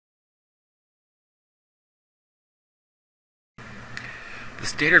The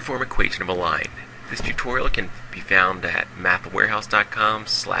standard form equation of a line. This tutorial can be found at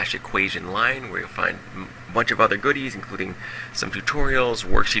mathwarehouse.com/equation-line, where you'll find a bunch of other goodies, including some tutorials,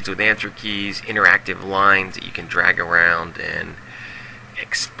 worksheets with answer keys, interactive lines that you can drag around and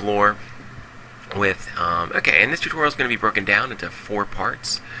explore with. Okay, and this tutorial is going to be broken down into 4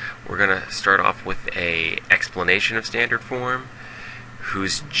 parts. We're going to start off with an explanation of standard form,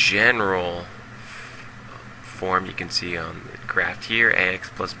 whose general form you can see on the graph here, ax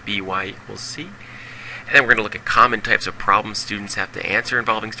plus by equals c. And then we're going to look at common types of problems students have to answer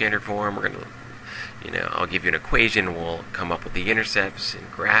involving standard form. We're going to, I'll give you an equation, we'll come up with the intercepts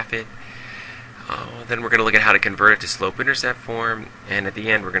and graph it. Then we're going to look at how to convert it to slope-intercept form, and at the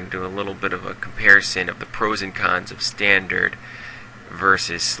end we're going to do a little bit of a comparison of the pros and cons of standard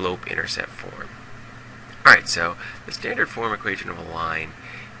versus slope-intercept form. Alright, so the standard form equation of a line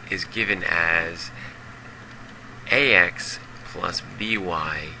is given as ax plus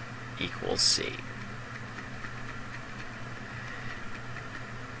by equals c,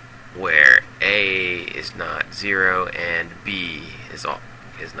 where a is not 0 and b is not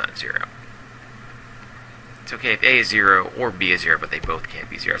 0. It's okay if a is 0 or b is 0, but they both can't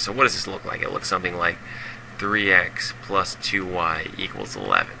be 0. So what does this look like? It looks something like 3x plus 2y equals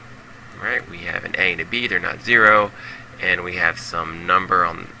 11. Right? We have an a and a b, they're not 0, and we have some number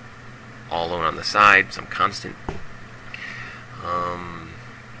all alone on the side, some constant.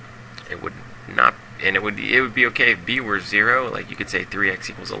 It would be okay if b were 0, like you could say 3x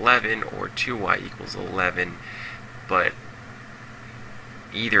equals 11 or 2y equals 11, but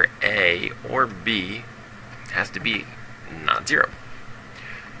either a or b has to be not 0.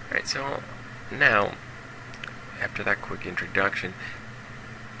 Alright, so now, after that quick introduction,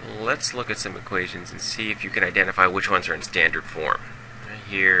 let's look at some equations and see if you can identify which ones are in standard form.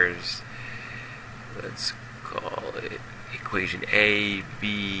 Let's call it equation A,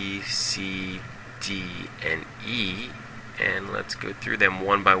 B, C, D, and E, and let's go through them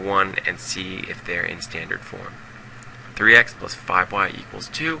one by one and see if they're in standard form. 3x plus 5y equals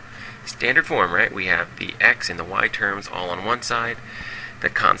 2. Standard form, right? We have the x and the y terms all on one side, the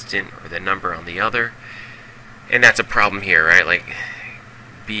constant or the number on the other, and that's a problem here, right? Like,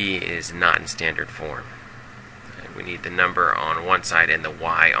 b is not in standard form. And we need the number on one side and the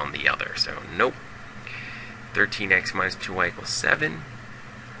y on the other, so nope. 13x minus 2y equals 7.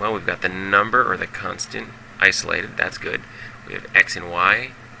 Well, we've got the number or the constant isolated. That's good. We have x and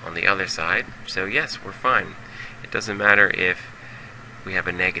y on the other side. So yes, we're fine. It doesn't matter if we have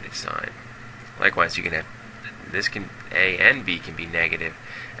a negative sign. Likewise, you can have a and b can be negative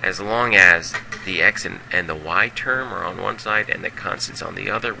as long as the x and the y term are on one side and the constants on the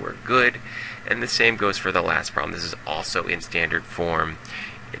other. We're good. And the same goes for the last problem. This is also in standard form.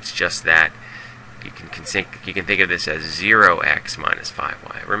 It's just that you can think of this as 0x minus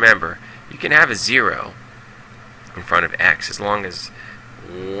 5y. Remember, you can have a 0 in front of x as long as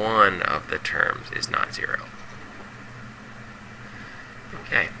one of the terms is not 0.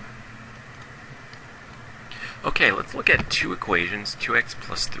 Okay, let's look at 2 equations, 2x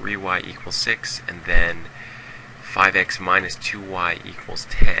plus 3y equals 6, and then 5x minus 2y equals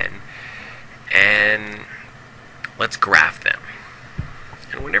 10. And let's graph them.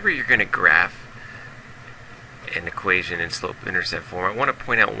 And whenever you're going to graph an equation in slope-intercept form, I want to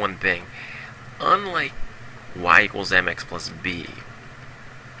point out one thing. Unlike y equals mx plus b,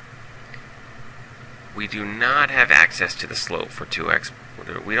 we do not have access to the slope for 2x.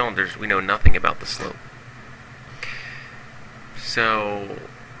 We know nothing about the slope. So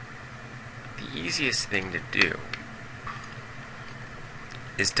the easiest thing to do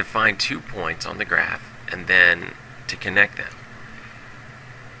is to find 2 points on the graph and then to connect them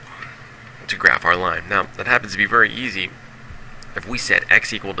to graph our line. Now, that happens to be very easy. If we set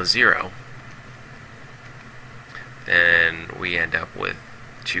x equal to 0, then we end up with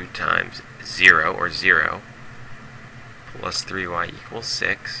 2 times 0, or 0, plus 3y equals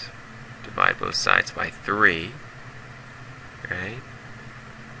 6. Divide both sides by 3, right?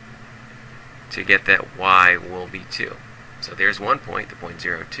 To get that y will be 2. So there's one point, the point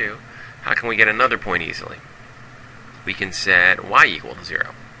 0, 2. How can we get another point easily? We can set y equal to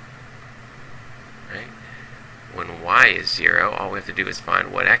 0. Right? When y is 0, all we have to do is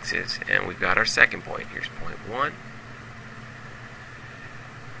find what x is, and we've got our second point. Here's point 1.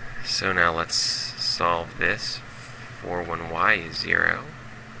 So now let's solve this for when y is 0.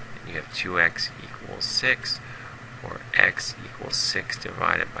 And you have 2x equals 6, or x equals 6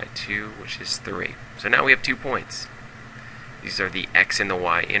 divided by 2, which is 3. So now we have 2 points. These are the x and the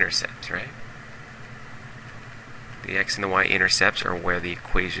y intercepts, right? The x and the y intercepts are where the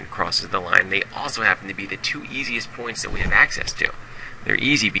equation crosses the line. They also happen to be the 2 easiest points that we have access to. They're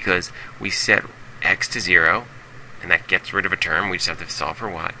easy because we set x to 0, and that gets rid of a term. We just have to solve for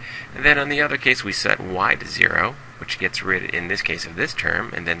y. And then on the other case, we set y to 0, which gets rid, in this case, of this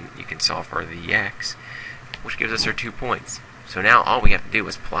term, and then you can solve for the x, which gives us our 2 points. So now all we have to do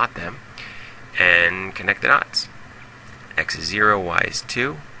is plot them and connect the dots. X is 0, y is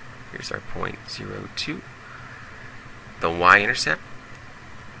 2. Here's our point 0, 2. The y-intercept,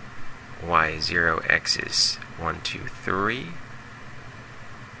 y is 0, x is 1, 2, 3.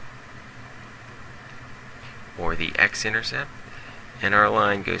 Or the x-intercept. And our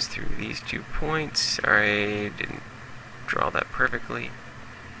line goes through these 2 points. Sorry, didn't draw that perfectly.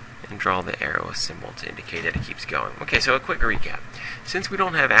 And draw the arrow symbol to indicate that it keeps going. Okay, so a quick recap. Since we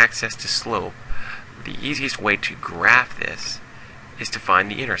don't have access to slope, the easiest way to graph this is to find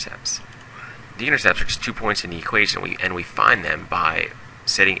the intercepts. The intercepts are just 2 points in the equation, and we find them by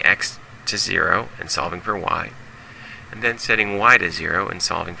setting x to 0 and solving for y, and then setting y to 0 and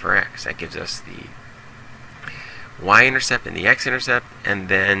solving for x. That gives us the y-intercept and the x-intercept, and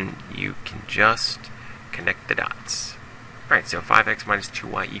then you can just connect the dots. Right, so 5x minus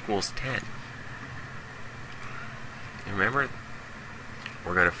 2y equals 10. Remember,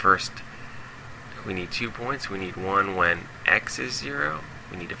 we're going to first, we need 2 points. We need one when x is 0.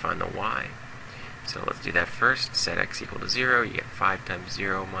 We need to find the y. So let's do that first. Set x equal to 0. You get 5 times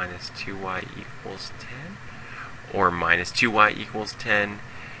 0 minus 2y equals 10. Or minus 2y equals 10.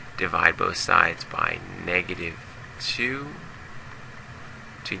 Divide both sides by negative 2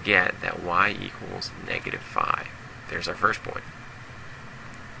 to get that y equals negative 5. There's our first point.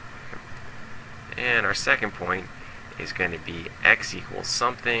 And our second point is going to be x equals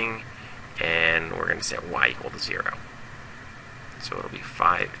something, and we're going to set y equal to 0. So it'll be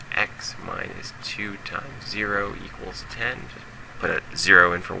 5x minus 2 times 0 equals 10. Just put a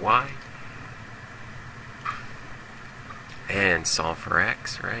 0 in for y. And solve for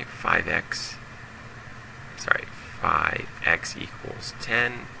x, right? 5x equals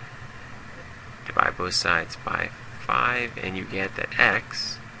 10. Divide both sides by 5, and you get that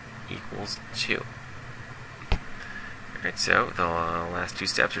x equals 2. Alright, so the last 2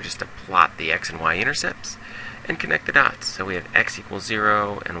 steps are just to plot the x and y intercepts and connect the dots. So we have x equals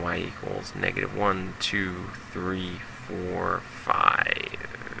 0 and y equals negative 1, 2, 3, 4, 5.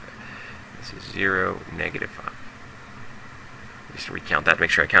 This is 0, negative 5. Just recount that to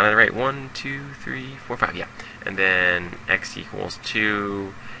make sure I counted it right. 1, 2, 3, 4, 5. Yeah. And then x equals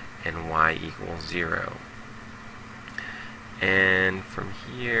 2 and y equals 0. And from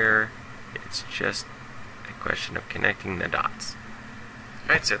here, it's just a question of connecting the dots.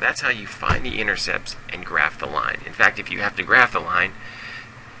 Alright, so that's how you find the intercepts and graph the line. In fact, if you have to graph the line,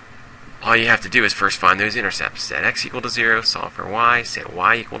 all you have to do is first find those intercepts. Set x equal to 0, solve for y. Set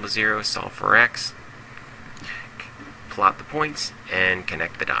y equal to 0, solve for x. Plot the points and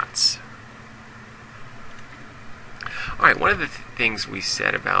connect the dots. Alright, one of the things we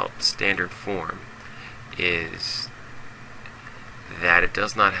said about standard form is that it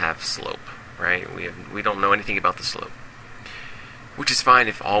does not have slope, right? We don't know anything about the slope, which is fine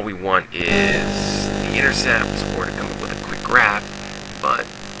if all we want is the intercepts or to come up with a quick graph, but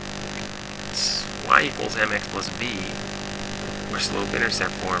y equals mx plus b, or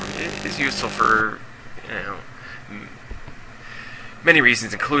slope-intercept form, is useful for, many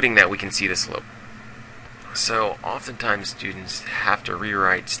reasons, including that we can see the slope. So oftentimes students have to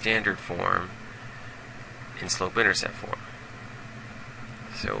rewrite standard form in slope-intercept form.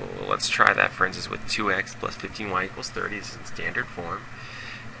 So let's try that, for instance, with 2x plus 15y equals 30. This is in standard form.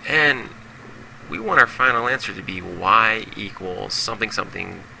 And we want our final answer to be y equals something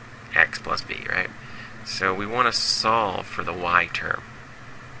something x plus b, right? So we want to solve for the y term.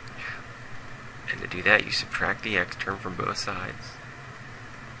 And to do that, you subtract the x term from both sides.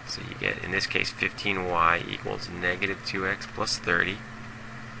 So you get, in this case, 15y equals negative 2x plus 30.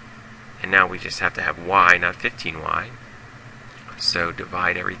 And now we just have to have y, not 15y. So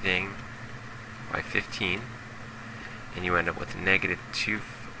divide everything by 15. And you end up with negative 2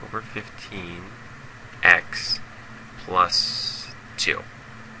 over 15x plus 2.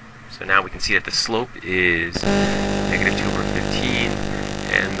 So now we can see that the slope is negative 2 over 15,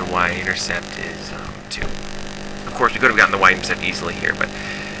 and the y-intercept is 2. Of course, we could have gotten the y-intercept easily here, but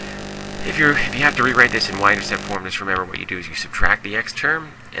if you have to rewrite this in y-intercept form, just remember what you do is you subtract the x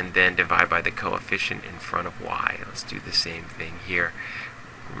term and then divide by the coefficient in front of y. Let's do the same thing here.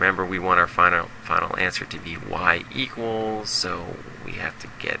 Remember, we want our final answer to be y equals, so we have to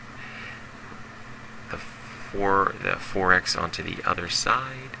get the 4x onto the other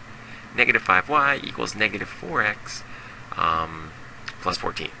side. Negative 5y equals negative 4x plus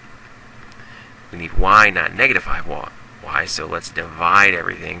 14. We need y, not negative 5y. y. So let's divide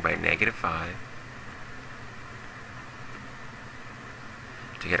everything by -5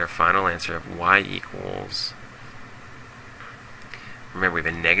 to get our final answer of y equals, remember we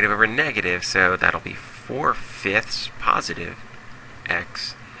have a negative over negative, so that'll be 4/5 positive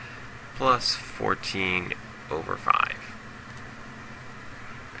x plus 14 over 5.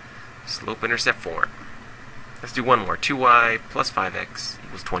 Slope-intercept form. Let's do one more. 2y plus 5x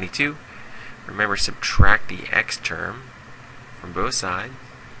equals 22. Remember, subtract the x term from both sides.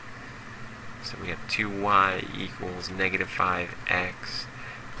 So we have 2y equals -5x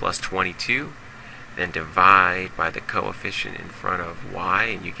plus 22. Then divide by the coefficient in front of y,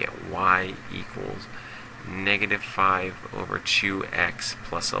 and you get y equals -5 over 2x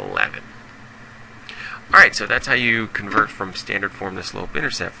plus 11. Alright, so that's how you convert from standard form to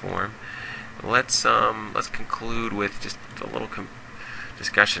slope-intercept form. Let's conclude with just a little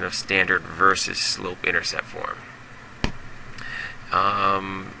discussion of standard versus slope-intercept form.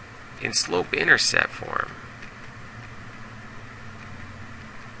 In slope-intercept form,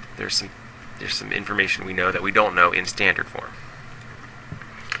 there's some information we know that we don't know in standard form.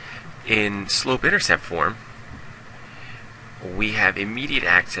 In slope-intercept form, we have immediate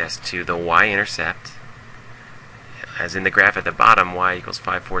access to the y-intercept. As in the graph at the bottom, y equals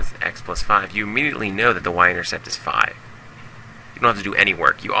 5/4 x plus 5, you immediately know that the y-intercept is 5. You don't have to do any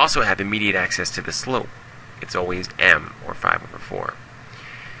work. You also have immediate access to the slope. It's always m, or 5/4.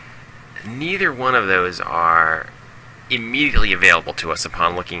 Neither one of those are immediately available to us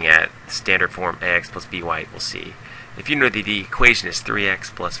upon looking at standard form ax plus by equals c. If you know that the equation is 3x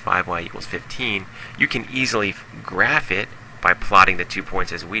plus 5y equals 15, you can easily graph it by plotting the 2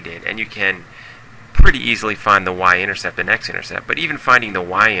 points as we did, and you can pretty easily find the y-intercept and x-intercept. But even finding the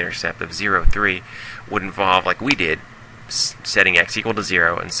y-intercept of 0, 3 would involve, like we did, setting x equal to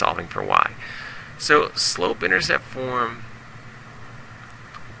 0 and solving for y. So slope-intercept form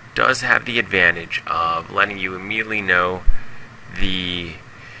does have the advantage of letting you immediately know the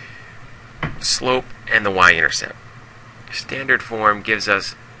slope and the y-intercept. Standard form gives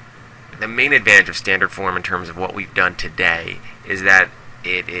us the main advantage of standard form in terms of what we've done today is that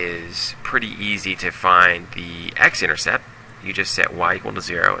it is pretty easy to find the x-intercept. You just set y equal to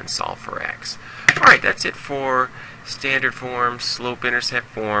 0 and solve for x. Alright, that's it for standard form, slope-intercept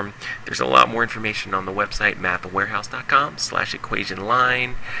form. There's a lot more information on the website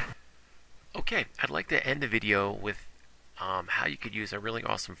mathwarehouse.com/equationline. Okay, I'd like to end the video with how you could use a really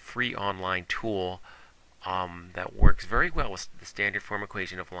awesome free online tool that works very well with the standard form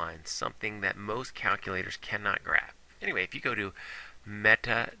equation of lines, something that most calculators cannot graph. Anyway, if you go to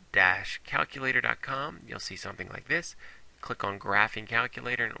meta-calculator.com, you'll see something like this. Click on Graphing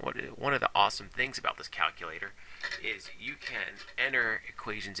Calculator, and one of the awesome things about this calculator is you can enter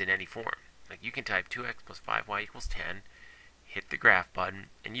equations in any form. Like you can type 2x plus 5y equals 10, hit the graph button,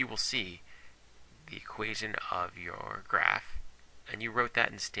 and you will see the equation of your graph, and you wrote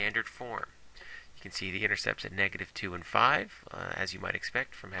that in standard form. You can see the intercepts at -2 and 5, as you might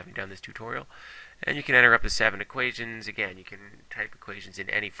expect from having done this tutorial. And you can enter up to 7 equations. Again, you can type equations in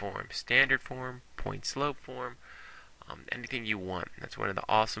any form. Standard form, point slope form, anything you want. That's one of the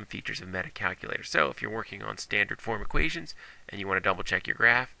awesome features of MetaCalculator. So if you're working on standard form equations and you want to double check your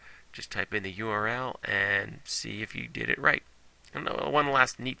graph, just type in the URL and see if you did it right. And one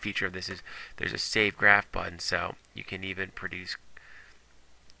last neat feature of this is there's a save graph button, so you can even produce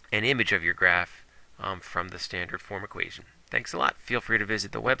an image of your graph from the standard form equation. Thanks a lot. Feel free to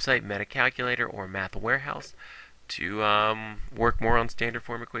visit the website MetaCalculator or Math Warehouse to work more on standard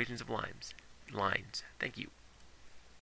form equations of lines. Thank you.